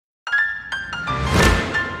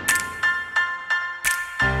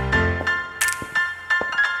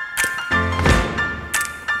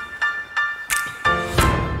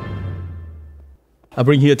I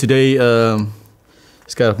bring here today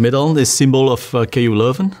this kind of medal, this symbol of KU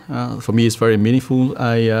Leuven. For me, it's very meaningful.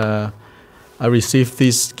 I received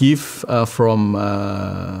this gift from,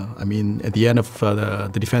 at the end of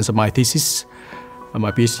the defense of my thesis, my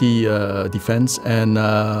PhD defense, and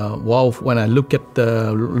wow! When I look at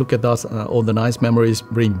that, all the nice memories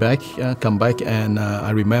come back, and I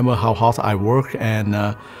remember how hard I work, and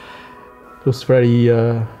it was very,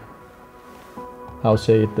 how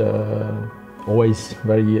say it, always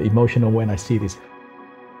very emotional when I see this.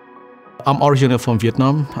 I'm originally from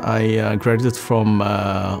Vietnam. I graduated from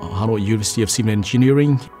Hanoi University of Civil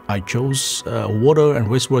Engineering. I chose water and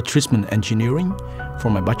wastewater treatment engineering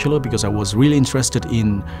for my bachelor because I was really interested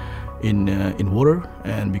in water,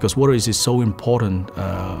 and because water is so important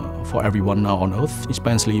for everyone now on Earth,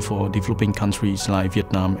 especially for developing countries like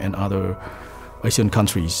Vietnam and other Asian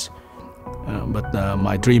countries. But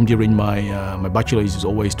my dream during my bachelor is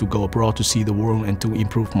always to go abroad to see the world and to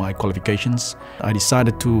improve my qualifications. I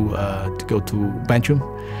decided to go to Belgium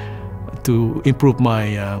to improve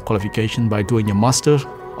my qualification by doing a master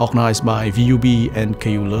organized by VUB and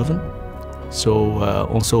KU Leuven. So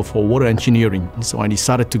also for water engineering. So I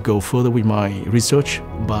decided to go further with my research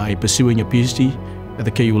by pursuing a PhD at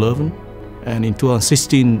the KU Leuven. And in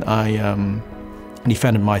 2016 I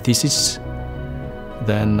defended my thesis.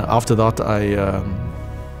 Then after that, I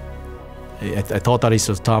thought that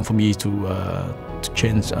it's time for me to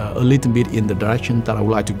change a little bit in the direction that I would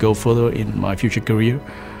like to go further in my future career.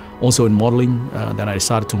 Also in modeling, then I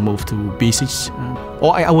decided to move to Besix.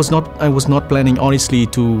 I was not planning honestly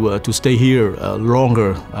to stay here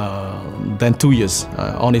longer than 2 years.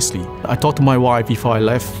 Honestly, I talked to my wife before I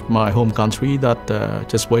left my home country that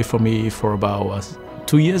just wait for me for about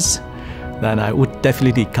 2 years, then I would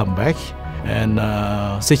definitely come back. And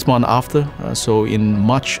 6 months after, so in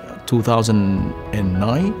March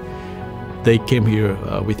 2009, they came here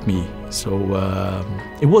with me. So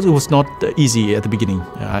it was not easy at the beginning,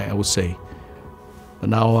 I would say. But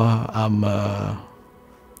now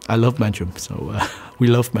I love Belgium, so we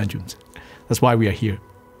love Belgium. That's why we are here.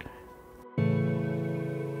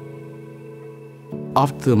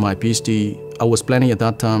 After my PhD, I was planning at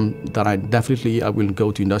that time that I will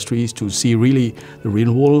go to industries to see really the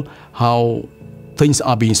real world, how things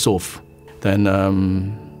are being solved. Then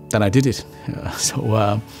I did it. So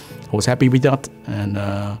I was happy with that. And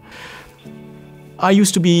I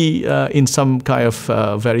used to be in some kind of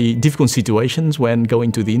very difficult situations when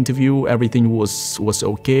going to the interview. Everything was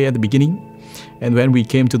okay at the beginning. And when we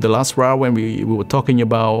came to the last round, when we were talking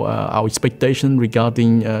about our expectation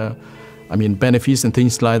regarding benefits and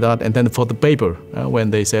things like that. And then for the paper,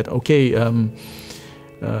 when they said, okay,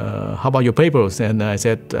 how about your papers? And I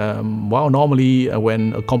said, well, normally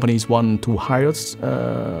when companies want to hire us,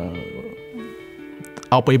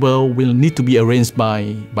 our paper will need to be arranged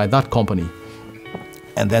by that company.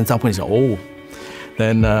 And then somebody said, oh,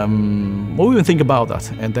 then we will think about that.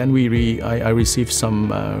 And then I received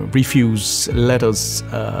some refuse letters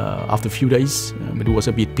after a few days, but it was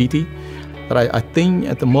a bit pity. But I think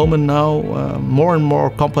at the moment now, more and more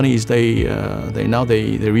companies they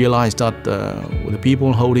realize that the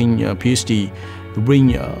people holding a PhD,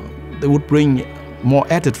 they would bring more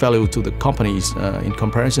added value to the companies in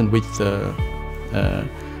comparison with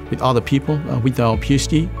other people without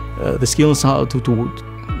PhD. The skills are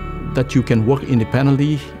that you can work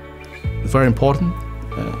independently, very important.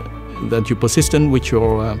 That you're persistent with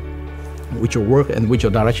your work and with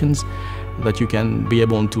your directions. That you can be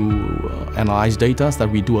able to analyze data that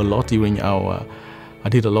we do a lot during I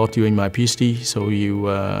did a lot during my PhD, so you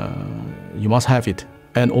must have it.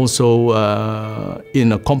 And also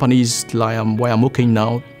in companies like where I'm working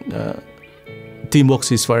now,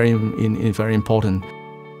 teamwork is very important.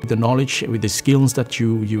 With the knowledge, with the skills that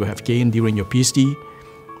you have gained during your PhD,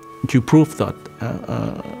 you prove that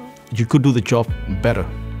you could do the job better.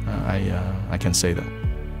 I can say that.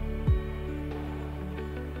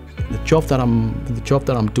 The job that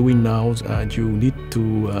I'm doing now, you need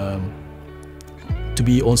to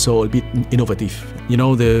be also a bit innovative. You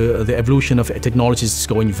know, the evolution of technology is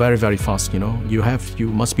going very, very fast. You know, you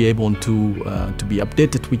must be able to be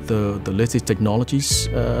updated with the latest technologies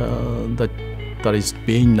that is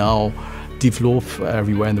being now developed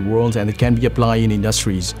everywhere in the world, and it can be applied in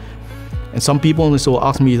industries. And some people also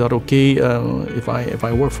ask me that, okay, if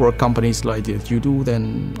I work for companies like that you do,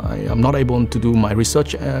 then I'm not able to do my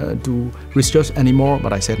research anymore.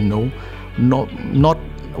 But I said no, not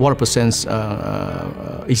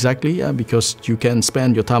 100% exactly, because you can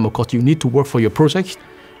spend your time. Of course, you need to work for your project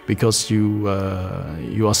because you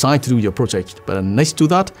are assigned to do your project. But next to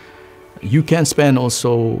that, you can spend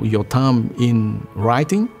also your time in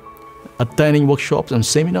writing attending workshops and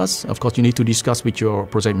seminars. Of course, you need to discuss with your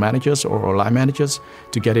project managers or line managers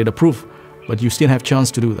to get it approved, but you still have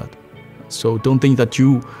chance to do that. So don't think that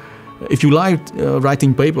if you like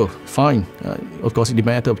writing paper, fine. Of course, it's a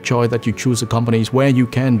matter of choice that you choose the companies where you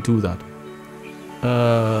can do that.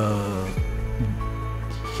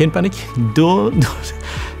 Don't panic.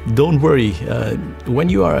 Don't worry. When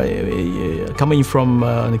you are coming from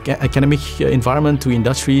an academic environment to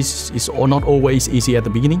industries, it's not always easy at the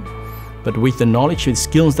beginning. But with the knowledge and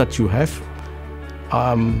skills that you have,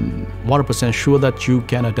 I'm 100% sure that you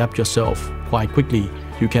can adapt yourself quite quickly.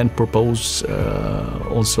 You can propose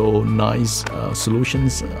also nice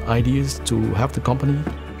solutions, ideas to help the company.